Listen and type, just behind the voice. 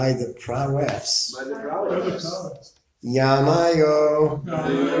by the prowess, Yamayo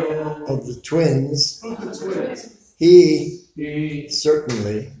of the twins, he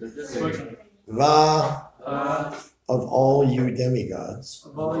certainly, Va of all you demigods,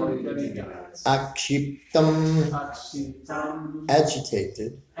 Akshiptam,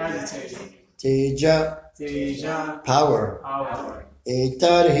 agitated, Teja, power,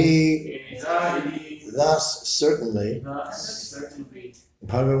 Etarhi, thus certainly,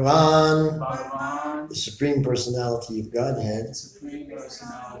 Bhagavan, the Supreme Personality of Godhead,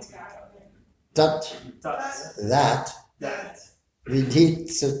 Tat, that,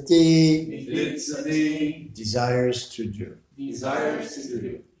 Vidhitsati, desires to do.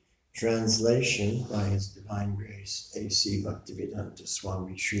 Translation by His Divine Grace, A.C. Bhaktivedanta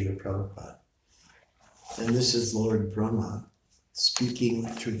Swami Srila Prabhupada. And this is Lord Brahma speaking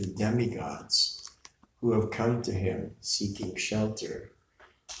to the demigods who have come to him seeking shelter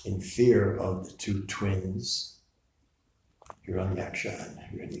in fear of the two twins, Hiranyaksha and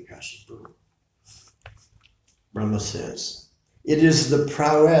Hiranyakashipu. Brahma says, it is the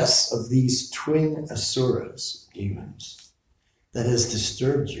prowess of these twin asuras, demons, that has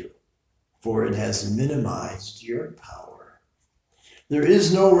disturbed you, for it has minimized your power. There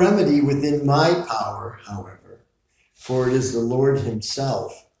is no remedy within my power, however, for it is the Lord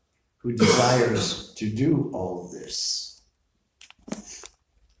Himself who desires to do all this.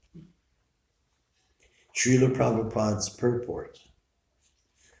 Srila Prabhupada's purport.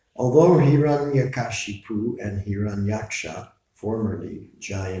 Although Hiranyakashipu and Hiranyaksha, formerly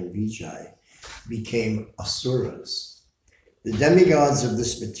Jai and Vijay, became asuras, the demigods of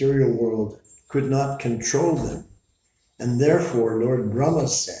this material world could not control them, and therefore Lord Brahma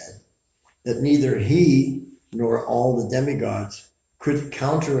said that neither he nor all the demigods could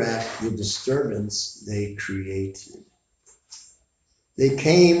counteract the disturbance they created. They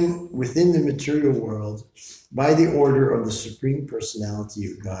came within the material world by the order of the Supreme Personality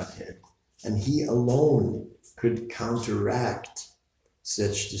of Godhead, and He alone could counteract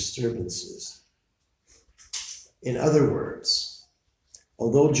such disturbances. In other words,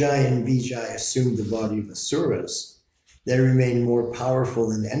 although Jai and Vijay assumed the body of asuras, they remained more powerful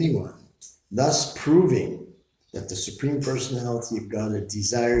than anyone, thus proving that the Supreme Personality of Godhead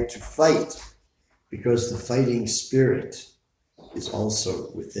desired to fight because the fighting spirit is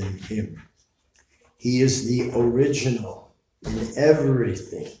also within Him. He is the original in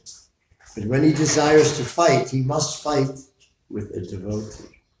everything. But when He desires to fight, He must fight with a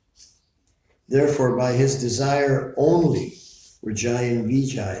devotee. Therefore, by His desire only were Jai and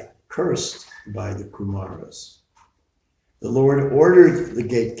Vijay cursed by the Kumaras. The Lord ordered the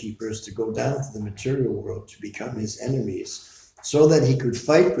gatekeepers to go down to the material world to become His enemies, so that He could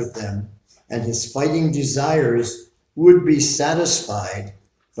fight with them, and His fighting desires would be satisfied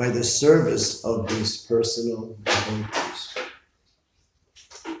by the service of these personal devotees.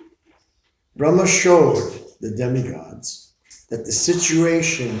 Brahma showed the demigods that the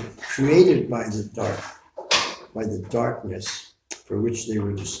situation created by the darkness for which they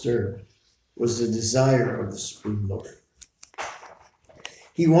were disturbed was the desire of the Supreme Lord.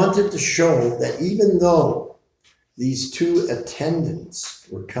 He wanted to show that even though these two attendants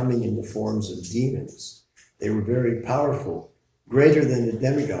were coming in the forms of demons, they were very powerful, greater than the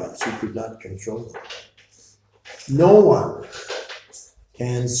demigods who could not control them. No one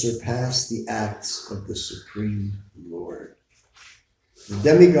can surpass the acts of the Supreme Lord. The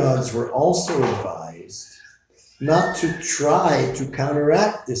demigods were also advised not to try to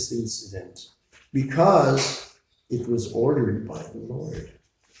counteract this incident because it was ordered by the Lord.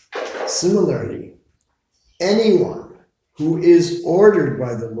 Similarly, anyone who is ordered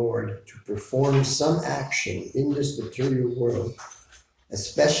by the Lord to perform some action in this material world,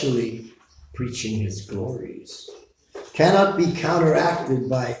 especially preaching His glories, cannot be counteracted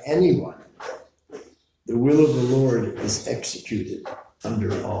by anyone. The will of the Lord is executed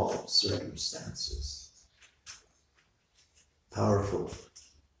under all circumstances. Powerful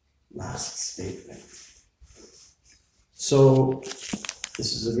last statement. So,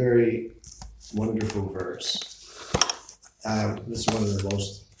 this is a very wonderful verse. This is one of the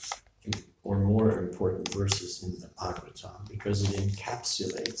most or more important verses in the Bhagavatam because it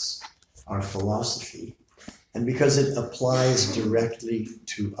encapsulates our philosophy and because it applies directly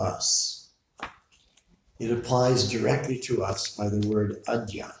to us. It applies directly to us by the word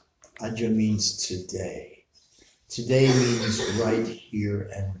adya. Adya means today. Today means right here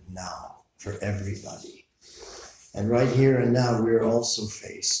and now for everybody. And right here and now we're also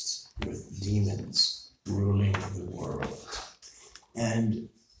faced with demons ruling the world. And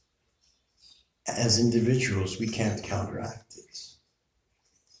as individuals, we can't counteract this.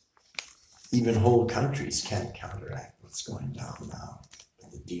 Even whole countries can't counteract what's going down now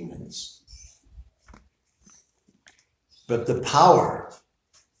with the demons. But the power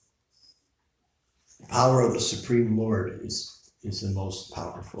of the Supreme Lord is the most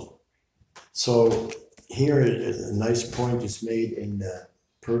powerful. So here a nice point is made in the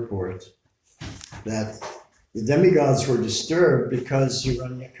purport that the demigods were disturbed because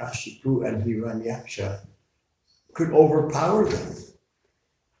Hiranyakashipu and Hiranyaksha could overpower them.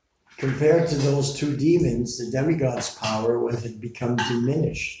 Compared to those two demons, the demigod's power had become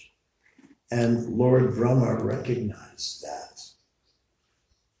diminished. And Lord Brahma recognized that.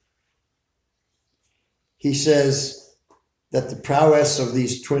 He says that the prowess of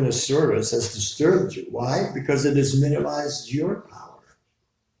these twin asuras has disturbed you. Why? Because it has minimized your power.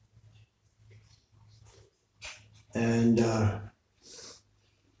 And the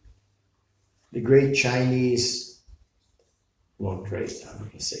great Chinese, well, great, I'm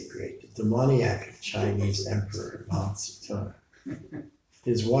going to say great, the demoniac Chinese emperor Mao Zedong,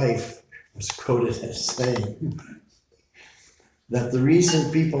 his wife was quoted as saying that the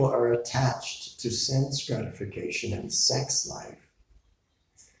reason people are attached to sense gratification and sex life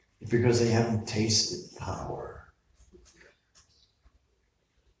is because they haven't tasted power.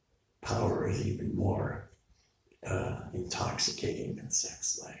 Power is even more intoxicating than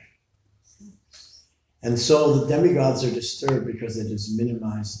sex life. And so the demigods are disturbed because it has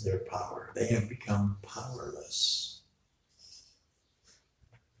minimized their power. They have become powerless.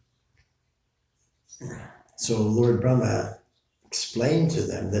 So Lord Brahma explained to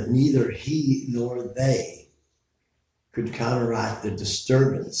them that neither he nor they could counteract the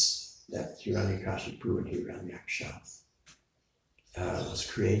disturbance that Hiranyakashipu and Hiranyaksha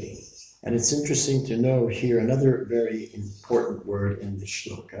was creating. And it's interesting to know here another very important word in the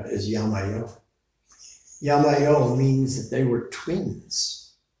shloka is yamayo. Yamayo means that they were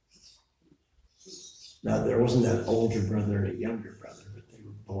twins. Now, there wasn't an older brother and a younger brother, but they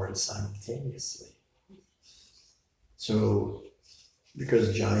were born simultaneously. So,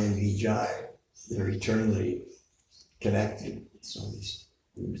 because Jai and Vijay, they're eternally connected. So,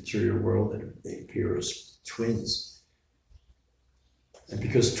 in the material world, they appear as twins. And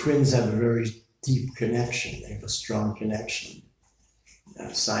because twins have a very deep connection, they have a strong connection.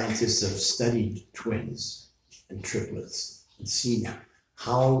 Scientists have studied twins and triplets and seen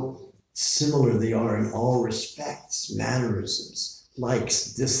how similar they are in all respects, mannerisms,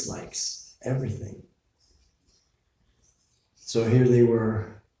 likes, dislikes, everything. So here they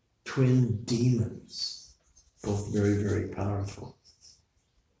were, twin demons, both very, very powerful.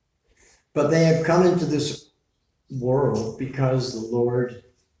 But they have come into this world because the Lord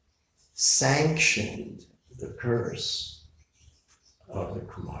sanctioned the curse of the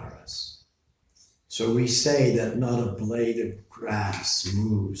Kumaras. So we say that not a blade of grass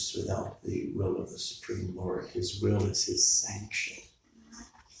moves without the will of the Supreme Lord. His will is his sanction.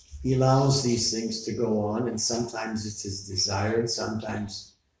 He allows these things to go on, and sometimes it's his desire, and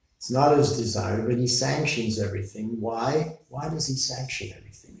sometimes it's not his desire, but he sanctions everything. Why? Why does he sanction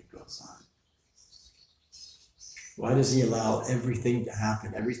everything that goes on? Why does he allow everything to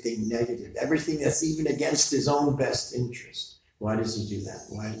happen, everything negative, everything that's even against his own best interest? Why does he do that?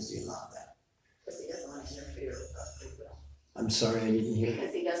 Why does he allow that? Because he doesn't want to interfere with our free will. I'm sorry, I didn't hear.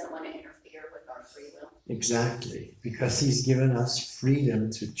 Because he doesn't want to interfere with our free will. Exactly, because he's given us freedom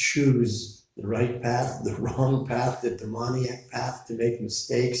to choose the right path, the wrong path, the demoniac path, to make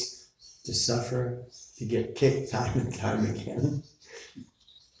mistakes, to suffer, to get kicked time and time again.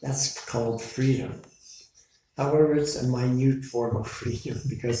 That's called freedom. However, it's a minute form of freedom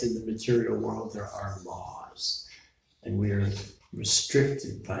because in the material world there are laws and we are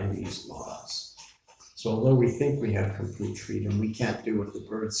restricted by these laws. So although we think we have complete freedom, we can't do what the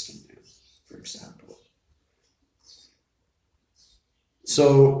birds can do, for example.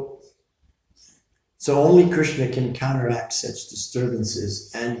 So only Krishna can counteract such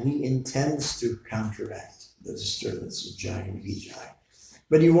disturbances, and he intends to counteract the disturbance of Jai and Vijay.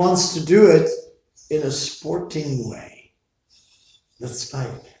 But he wants to do it in a sporting way. Let's fight.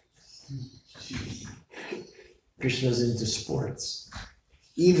 Krishna's into sports.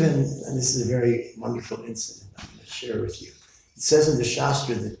 Even, and this is a very wonderful incident I'm going to share with you. It says in the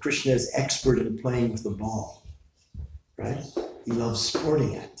Shastra that Krishna is expert in playing with the ball, right? He loves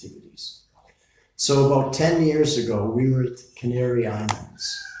sporting activities. So about 10 years ago, we were at the Canary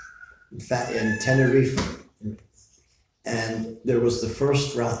Islands, in fact, in Tenerife. And there was the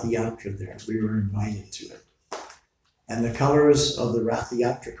first Rath Yatra there. We were invited to it. And the colors of the Rath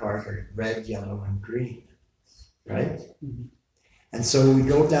Yatra card are red, yellow, and green, right? Mm-hmm. And so we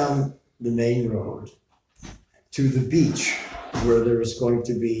go down the main road to the beach where there was going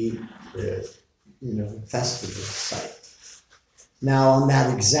to be festival site. Now, on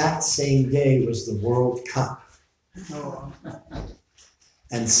that exact same day was the World Cup. Oh.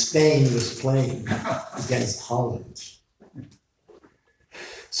 And Spain was playing against Holland.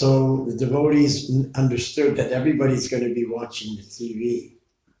 So the devotees understood that everybody's going to be watching the TV.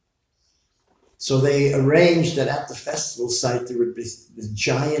 So they arranged that at the festival site there would be this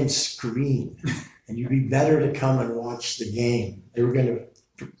giant screen, and you'd be better to come and watch the game. They were going to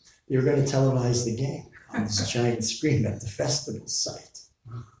televise the game on this giant screen at the festival site.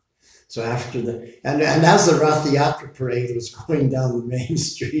 So after and as the Rath Yatra parade was going down the main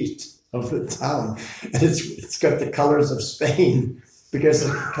street of the town, and it's got the colors of Spain, because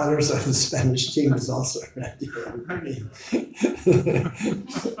the colors of the Spanish team is also red, green.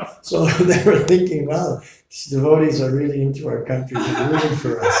 So they were thinking, well, these devotees are really into our country, they're rooting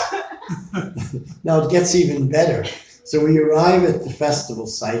for us. Now it gets even better. So we arrive at the festival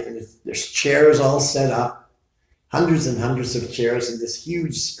site, and there's chairs all set up, hundreds and hundreds of chairs in this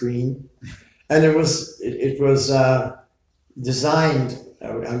huge screen, and it was designed.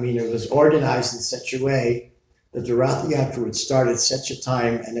 It was organized in such a way that the Rath Yatra would start at such a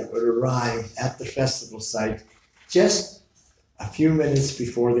time, and it would arrive at the festival site just a few minutes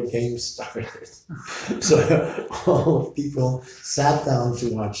before the game started. So all the people sat down to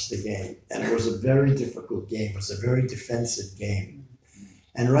watch the game, and it was a very difficult game. It was a very defensive game.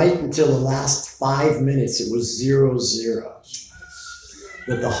 And right until the last 5 minutes, it was 0-0.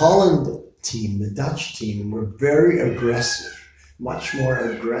 But the Holland team, the Dutch team, were very aggressive, much more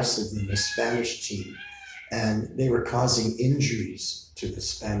aggressive than the Spanish team. And they were causing injuries to the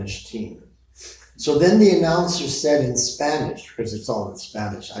Spanish team. So then the announcer said in Spanish, because it's all in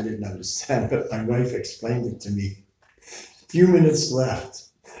Spanish, I didn't understand, but my wife explained it to me. A few minutes left.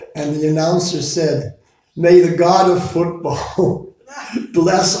 And the announcer said, "May the God of football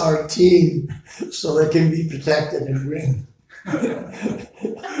bless our team so they can be protected and win."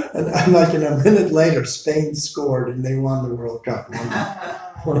 And like in a minute later, Spain scored and they won the World Cup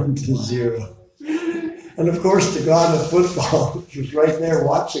 1-0. And of course, the God of football was right there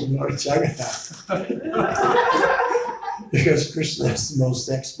watching Lord Jagannath. Because Krishna is the most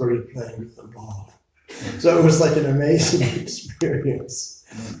expert at playing with the ball. So it was like an amazing experience.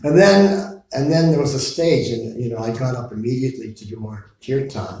 And then there was a stage, and I got up immediately to do our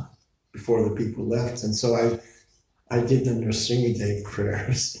kirtan before the people left, and so I did the Nrsimhadev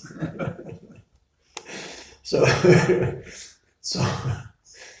prayers. So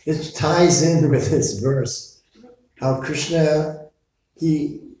it ties in with this verse, how Krishna,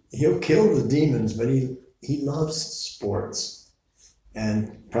 he'll kill the demons, but he loves sports.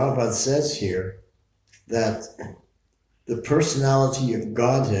 And Prabhupada says here that the personality of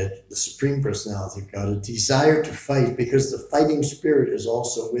Godhead, the Supreme Personality of Godhead, desire to fight because the fighting spirit is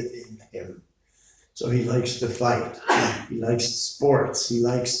also within him. So he likes to fight. He likes sports. He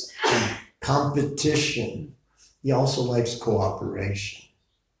likes competition. He also likes cooperation.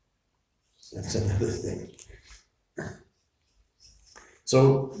 That's another thing.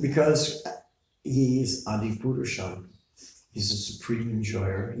 So because he's Adipurusham, he's a supreme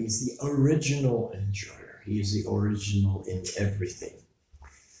enjoyer. He's the original enjoyer. He is the original in everything.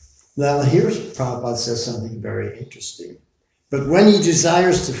 Now here's Prabhupada says something very interesting. But when he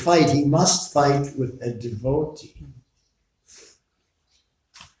desires to fight, he must fight with a devotee.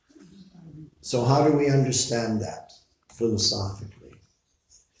 So how do we understand that philosophically?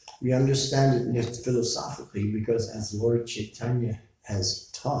 We understand it philosophically because, as Lord Chaitanya has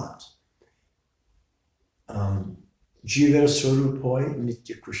taught, Jiva Swarupoi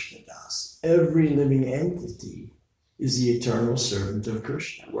Nitya Krishna Das. Every living entity is the eternal servant of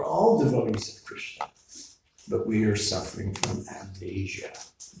Krishna. We're all devotees of Krishna, but we are suffering from amnesia,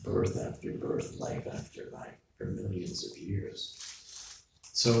 birth after birth, life after life, for millions of years.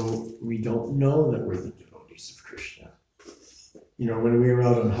 So we don't know that we're the devotees of Krishna. When we were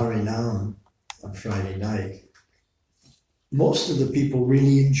out on Harinam on Friday night, most of the people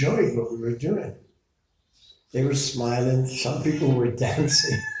really enjoyed what we were doing. They were smiling. Some people were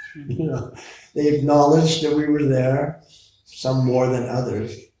dancing. They acknowledged that we were there, some more than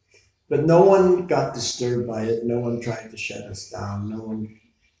others. But no one got disturbed by it. No one tried to shut us down. No one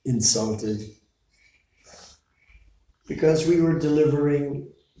insulted. Because we were delivering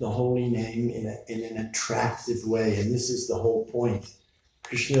the holy name in an attractive way. And this is the whole point.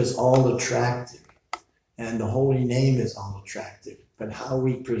 Krishna is all attractive. And the holy name is all attractive. But how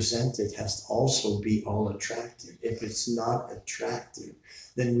we present it has to also be all attractive. If it's not attractive,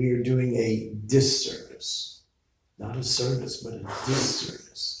 then we are doing a disservice. Not a service, but a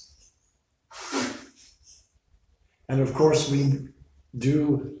disservice. And of course, we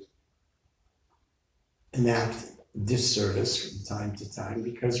do enact disservice from time to time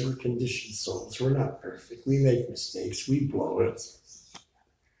because we're conditioned souls. We're not perfect. We make mistakes. We blow it.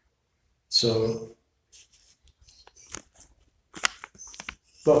 So,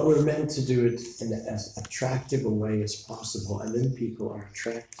 but we're meant to do it in as attractive a way as possible, and then people are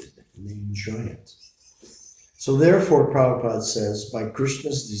attracted and they enjoy it. So therefore, Prabhupada says, by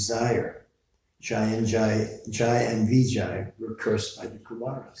Krishna's desire, Jai and Vijay were cursed by the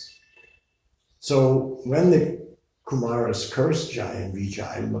Kumaras. So when the Kumaras cursed Jai and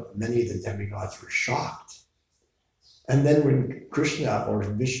Vijay, many of the demigods were shocked. And then when Krishna or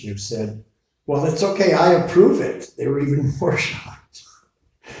Vishnu said, well, it's okay, I approve it, they were even more shocked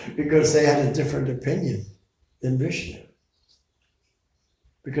because they had a different opinion than Vishnu.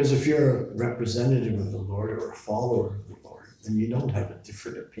 Because if you're a representative of the Lord or a follower of the Lord, then you don't have a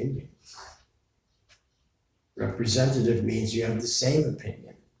different opinion. Representative means you have the same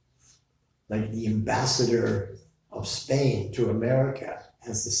opinion. Like the ambassador of Spain to America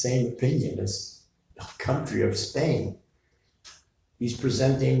has the same opinion as the country of Spain. He's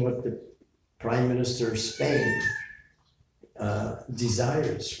presenting what the Prime Minister of Spain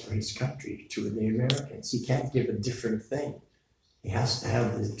desires for his country to the Americans. He can't give a different thing. He has to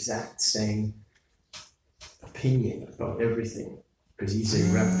have the exact same opinion about everything because he's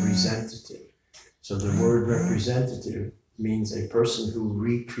a representative. So the word representative means a person who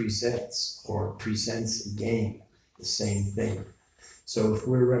represents or presents again the same thing. So if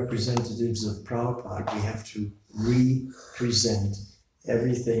we're representatives of Prabhupada, we have to represent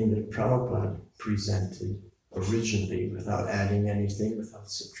everything that Prabhupada presented originally without adding anything, without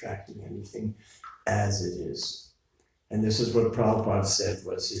subtracting anything, as it is. And this is what Prabhupada said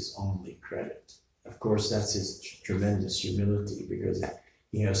was his only credit. Of course, that's his tremendous humility because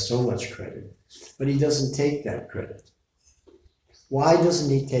he has so much credit, but he doesn't take that credit. Why doesn't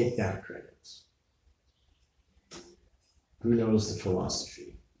he take that credit? Who knows the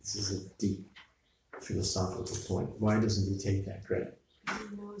philosophy? This is a deep philosophical point. Why doesn't he take that credit?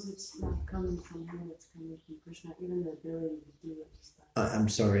 He knows it's not coming from him, it's coming from Krishna, even the ability to do it. I'm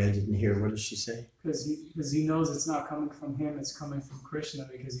sorry, I didn't hear. What did she say? Because he knows it's not coming from him, it's coming from Krishna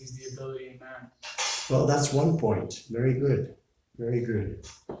because he's the ability in man. Well, that's one point. Very good. Very good.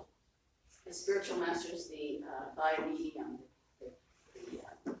 The spiritual master is the by-medium.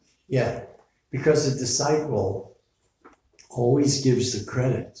 Yeah, because the disciple always gives the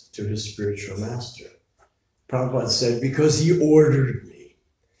credit to his spiritual master. Prabhupada said, because he ordered me.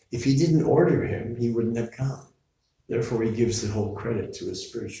 If he didn't order him, he wouldn't have come. Therefore, he gives the whole credit to his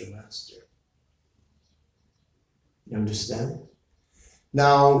spiritual master. You understand?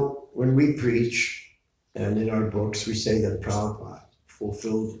 Now, when we preach, and in our books, we say that Prabhupada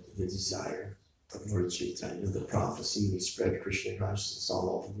fulfilled the desire of Lord Chaitanya, the prophecy, and he spread Krishna consciousness all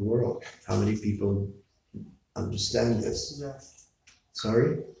over the world. How many people understand this? Yeah.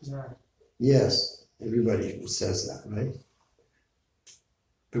 Sorry? Yeah. Yes, everybody says that, right?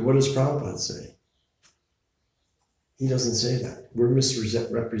 But what does Prabhupada say? He doesn't say that. We're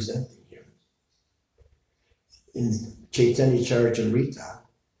misrepresenting him. In Chaitanya Charitamrita,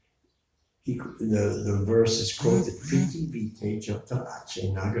 the verse is quoted, Priti Vite Jota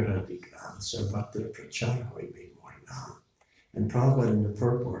Ache Nagaradikam Sarvatra Pracharhoi Bhimoinam. And Prabhupada in the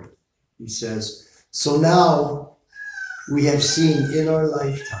purport, he says, so now we have seen in our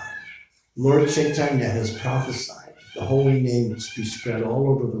lifetime, Lord Chaitanya has prophesied the holy name will be spread all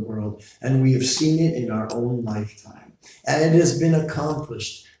over the world, and we have seen it in our own lifetime. And it has been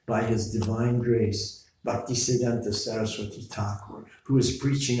accomplished by his divine grace, Bhaktisiddhanta Saraswati Thakur, who is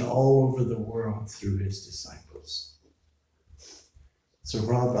preaching all over the world through his disciples. So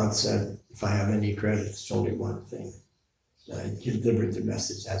Prabhupada said, if I have any credit, it's only one thing. I delivered the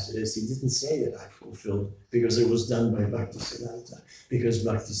message as it is. He didn't say that I fulfilled, because it was done by Bhaktisiddhanta, because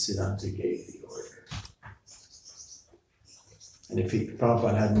Bhaktisiddhanta gave the order. And if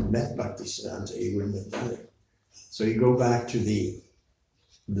Prabhupada hadn't met Bhaktisiddhanta, he wouldn't have done it. So you go back to the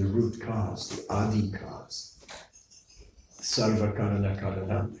root cause, the adi cause. Sarva karana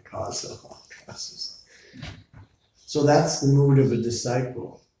karanam, the cause of all causes. So that's the mood of a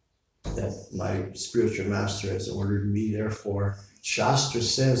disciple, that my spiritual master has ordered me. Therefore, Shastra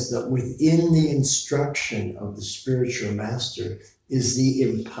says that within the instruction of the spiritual master is the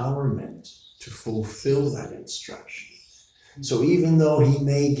empowerment to fulfill that instruction. So even though he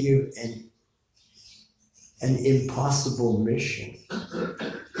may give an impossible mission,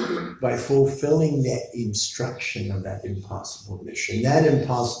 by fulfilling that instruction of that impossible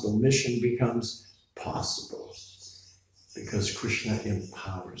mission becomes possible because Krishna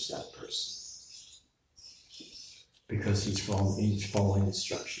empowers that person. Because he's following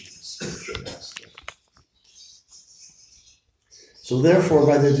instructions of the spiritual master. So therefore,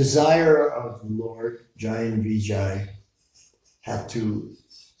 by the desire of the Lord, Jai and Vijay had to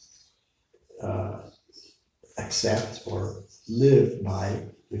accept or live by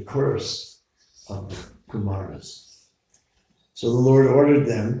the curse of the Kumaras. So the Lord ordered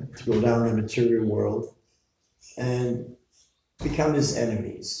them to go down the material world and become his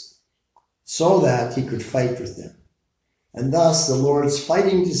enemies, so that he could fight with them. And thus the Lord's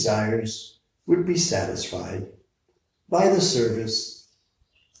fighting desires would be satisfied by the service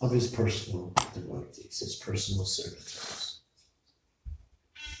of his personal devotees, his personal servitors.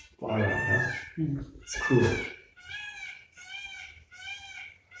 Wow, huh? It's cool.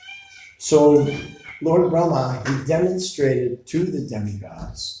 So Lord Brahma, he demonstrated to the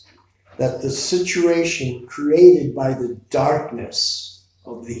demigods that the situation created by the darkness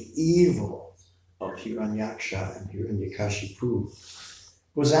of the evil of Hiranyaksha and Hiranyakashipu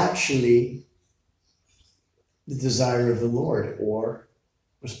was actually the desire of the Lord, or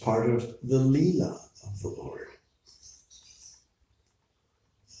was part of the Leela of the Lord.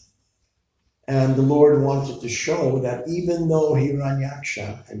 And the Lord wanted to show that even though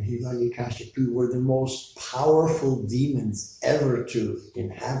Hiranyaksha and Hiranyakashipu were the most powerful demons ever to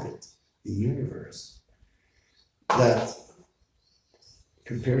inhabit the universe, that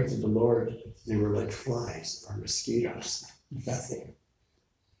compared to the Lord, they were like flies or mosquitoes, nothing.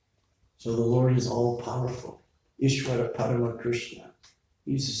 So the Lord is all powerful. Ishvara Parama Krishna.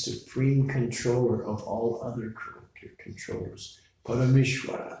 He's the supreme controller of all other controllers.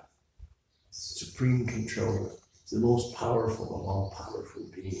 Paramishvara, supreme controller, the most powerful of all powerful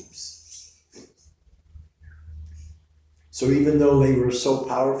beings. So even though they were so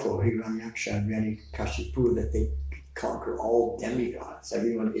powerful, Hiranyaksha and Hiranyakashipu, that they could conquer all demigods,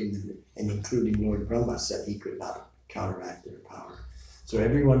 everyone and including Lord Brahma said he could not counteract their power. So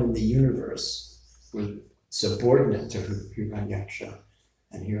everyone in the universe was subordinate to Hiranyaksha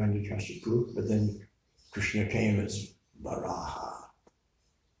and Hiranyakashipu, but then Krishna came as Varaha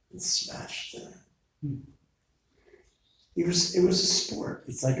and smashed them. It was a sport.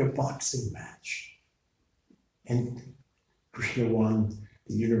 It's like a boxing match. And Krishna won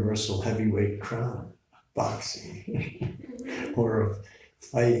the universal heavyweight crown, boxing, or of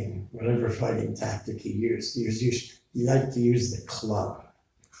fighting, whatever fighting tactic he used. He liked to use the club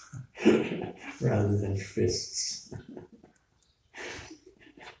rather than fists.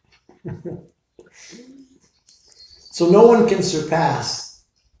 So no one can surpass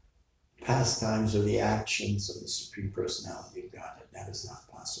pastimes or the actions of the Supreme Personality of Godhead. That is not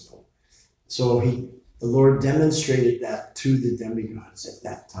possible. So the Lord demonstrated that to the demigods at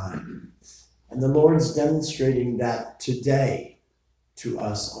that time. And the Lord's demonstrating that today to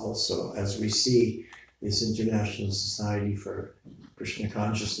us also, as we see this International Society for Krishna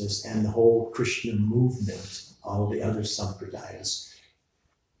Consciousness and the whole Krishna movement, all the other sampradayas,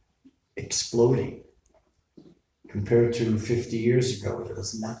 exploding. Compared to 50 years ago, there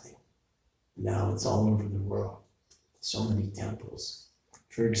was nothing. Now it's all over the world. So many temples.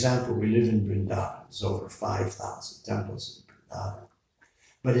 For example, we live in Vrindavan. There's over 5,000 temples in Vrindavan.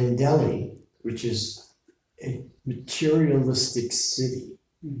 But in Delhi, which is a materialistic city,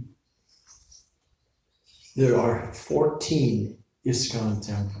 there are 14 ISKCON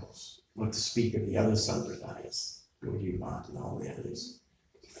temples. What to speak of the other sampradayas, Gaudiya Math and all the others.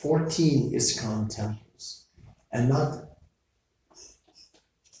 14 ISKCON temples. And not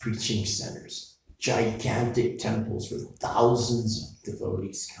preaching centers, gigantic temples with thousands of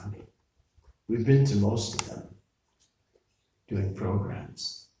devotees coming. We've been to most of them, doing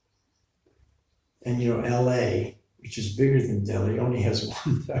programs. And LA, which is bigger than Delhi, only has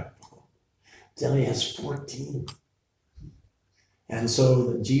one temple. Delhi has 14. And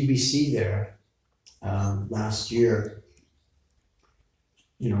so the GBC there, last year,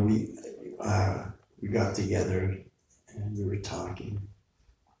 we got together and we were talking.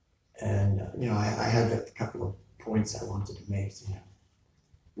 And, I had a couple of points I wanted to make to him.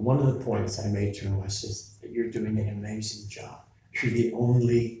 One of the points I made to him was that you're doing an amazing job. You're the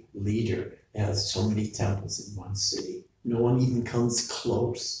only leader that has so many temples in one city. No one even comes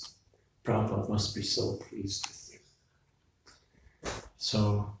close. Prabhupada must be so pleased with you.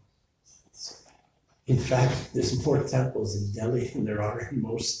 So, in fact, there's more temples in Delhi than there are in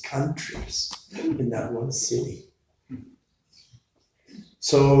most countries in that one city.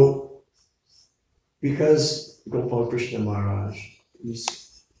 So, because Gopal Krishna Maharaj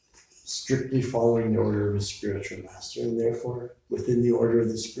is strictly following the order of his spiritual master, and therefore within the order of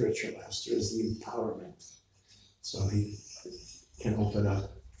the spiritual master is the empowerment. So he can open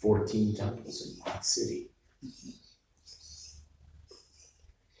up 14 temples in one city.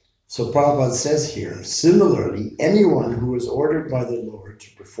 So So Prabhupada says here, similarly, anyone who is ordered by the Lord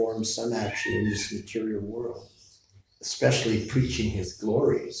to perform some action in this material world, especially preaching his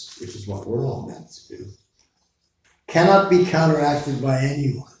glories, which is what we're all meant to do, cannot be counteracted by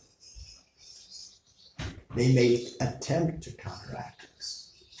anyone. They may attempt to counteract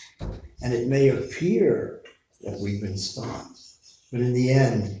us. And it may appear that we've been stopped, but in the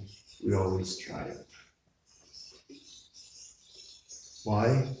end, we always triumph.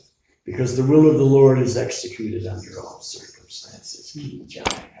 Why? Because the will of the Lord is executed under all circumstances.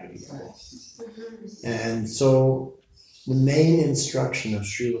 And so the main instruction of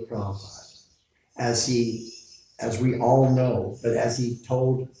Srila Prabhupada, as we all know, but as he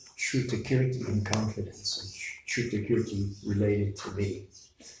told Shrutakirti in confidence, and Shrutakirti related to me,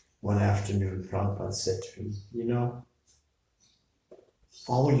 one afternoon Prabhupada said to him, you know,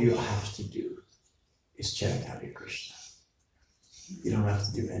 all you have to do is chant Hare Krishna. You don't have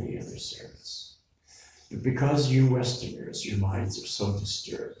to do any other service. But because you Westerners, your minds are so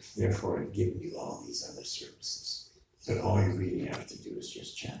disturbed, therefore I've given you all these other services. But all you really have to do is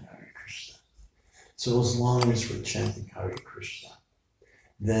just chant Hare Krishna. So as long as we're chanting Hare Krishna,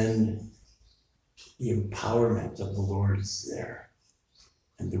 then the empowerment of the Lord is there.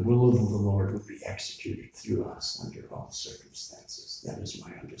 And the will of the Lord will be executed through us under all circumstances. That is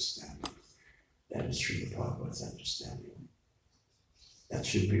my understanding. That is Srila Prabhupada's understanding. That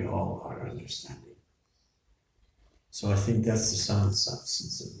should be all our understanding. So I think that's the sound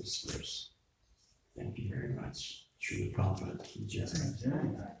substance of this verse. Thank you very much. Srila Prabhupada.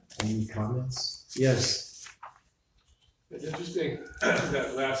 Any comments? Yes. It's interesting,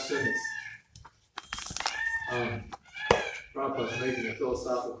 that last sentence. Prabhupada's making a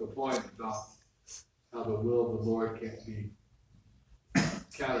philosophical point about how the will of the Lord can't be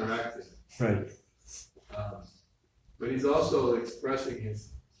counteracted. Right. But he's also expressing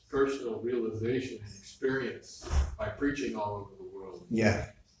his personal realization and experience by preaching all over the world. Yeah.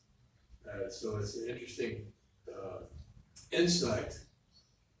 So it's an interesting insight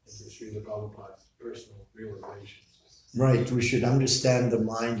into Srila Prabhupada's personal realization. Right. We should understand the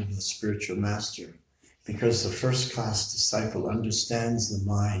mind of the spiritual master, because the first class disciple understands the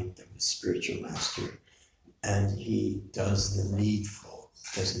mind of the spiritual master, and he does the needful.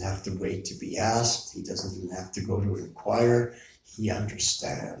 Doesn't have to wait to be asked. He doesn't even have to go to inquire. He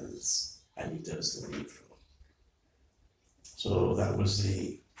understands, and he does the needful. So that was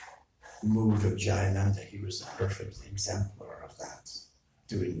the mood of Jayananda. He was a perfect exemplar of that,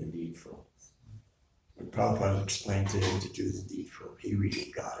 doing the needful. When Prabhupada explained to him to do the needful, he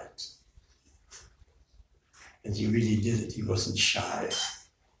really got it. And he really did it. He wasn't shy.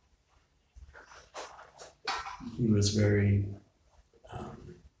 He was very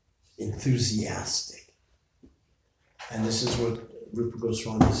enthusiastic. And this is what Rupa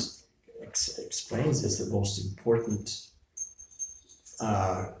Goswami explains as the most important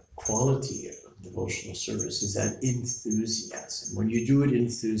quality of devotional service, is that enthusiasm. When you do it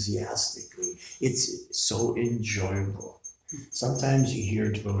enthusiastically, it's so enjoyable. Sometimes you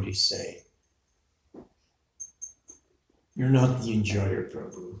hear devotees say, "You're not the enjoyer,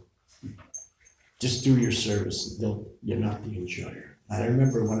 Prabhu. Just do your service. You're not the enjoyer." I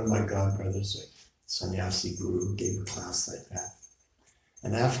remember one of my godbrothers, a sannyasi guru, gave a class like that.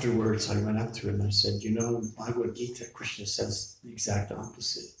 And afterwards, I went up to him and I said, you know, in the Bhagavad Gita, Krishna says the exact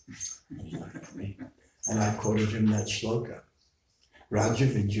opposite. And he looked at me. And I quoted him that shloka. Raja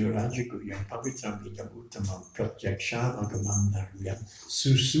Vidya Raja Guyam Pavitram Vidam Uttamam Pratyaksha Agamam Dharmyam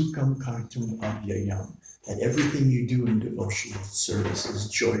Susukam Kartum Avyayam. That everything you do in devotional service is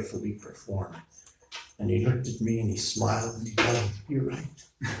joyfully performed. And he looked at me and he smiled and he said, "You're right."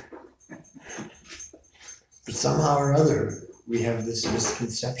 But somehow or other, we have this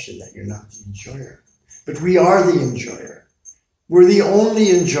misconception that you're not the enjoyer. But we are the enjoyer. We're the only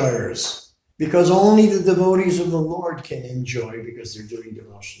enjoyers, because only the devotees of the Lord can enjoy because they're doing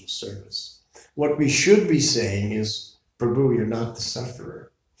devotional service. What we should be saying is, Prabhu, you're not the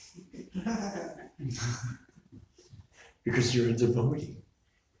sufferer. Because you're a devotee.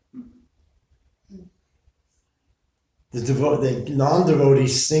 The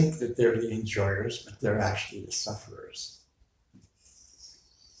non-devotees think that they're the enjoyers, but they're actually the sufferers.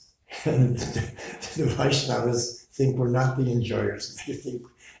 And the Vaishnavas think we're not the enjoyers. They think,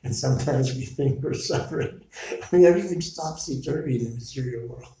 and sometimes we think we're suffering. I mean, everything stops eternity in the material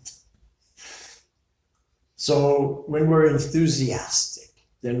world. So when we're enthusiastic,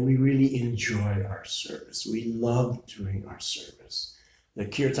 then we really enjoy our service. We love doing our service. The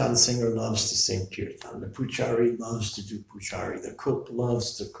kirtan singer loves to sing kirtan. The puchari loves to do puchari. The cook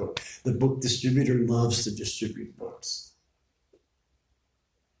loves to cook. The book distributor loves to distribute books.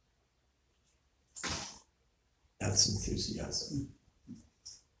 That's enthusiasm.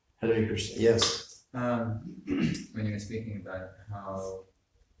 Hare Krishna. Yes. When you were speaking about how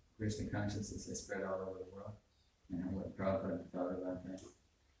Krishna consciousness is spread all over the world, and what Prabhupada thought about that.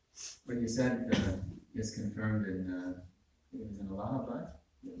 What you said is confirmed it was in Allahabad.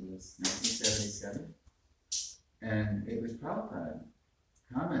 It was 1977. And it was Prabhupada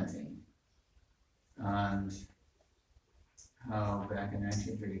commenting on how back in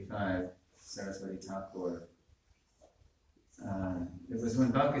 1935, Saraswati Thakur, it was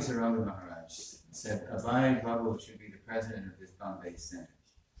when Bhaktisaranga Maharaj said, Abhay Babu should be the president of this Bombay Center.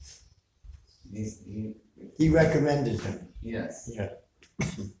 He recommended him. Yes. Yeah.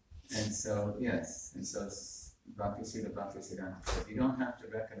 And so Bhaktisiddhanta said, you don't have to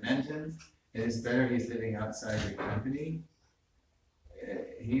recommend him. It is better he's living outside your company.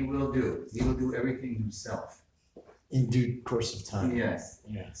 He will do everything himself. In due course of time. Yes.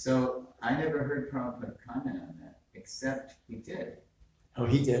 Yeah. So I never heard Prabhupada comment on that, except he did. Oh,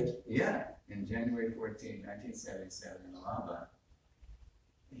 he did? Yeah. In January 14, 1977 in Allahabad.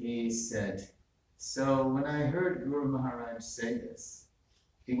 He said, so when I heard Guru Maharaj say this,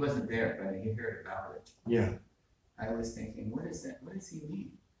 he wasn't there, but he heard about it. Yeah. I was thinking, what is that? What does he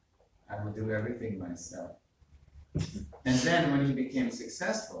mean? I will do everything myself. And then when he became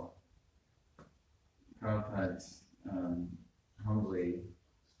successful, Prabhupada humbly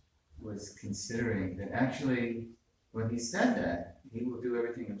was considering that actually when he said that, he will do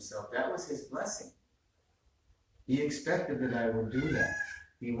everything himself, that was his blessing. He expected that I would do that.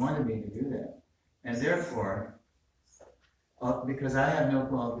 He wanted me to do that. And therefore, because I have no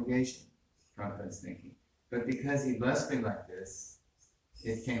qualification, Prabhupada's thinking, but because he blessed me like this,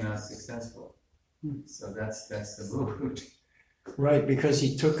 it came out successful. So that's the mood. Right, because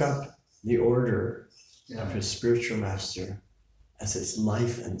he took up the order of his spiritual master as his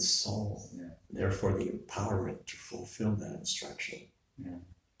life and soul. Yeah. Therefore, the empowerment to fulfill that instruction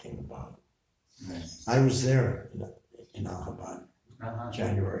came about. Nice. I was there in Allahabad,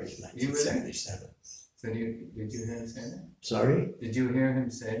 January You were there? 1977. So did you hear him say that? Sorry? Did you hear him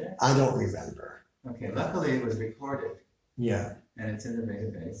say that? I don't remember. Okay, luckily it was recorded Yeah, and it's in the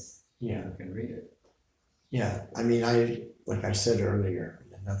database. yeah, You can read it. yeah. I mean, like I said earlier,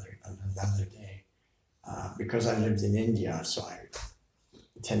 on another day, because I lived in India, so I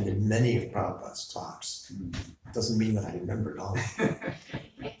attended many of Prabhupada's talks. Doesn't mean that I remembered all of them.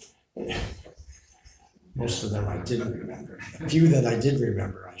 Most of them I didn't remember. A few that I did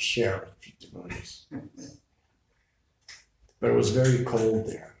remember, I share with devotees. But it was very cold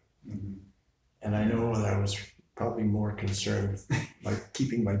there. Mm-hmm. And I know that I was probably more concerned with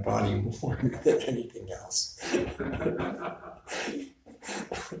keeping my body warm than anything else.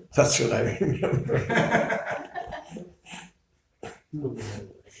 That's what I remember.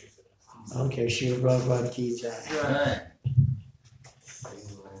 Okay, Srila Prabhupada ki jai. Right.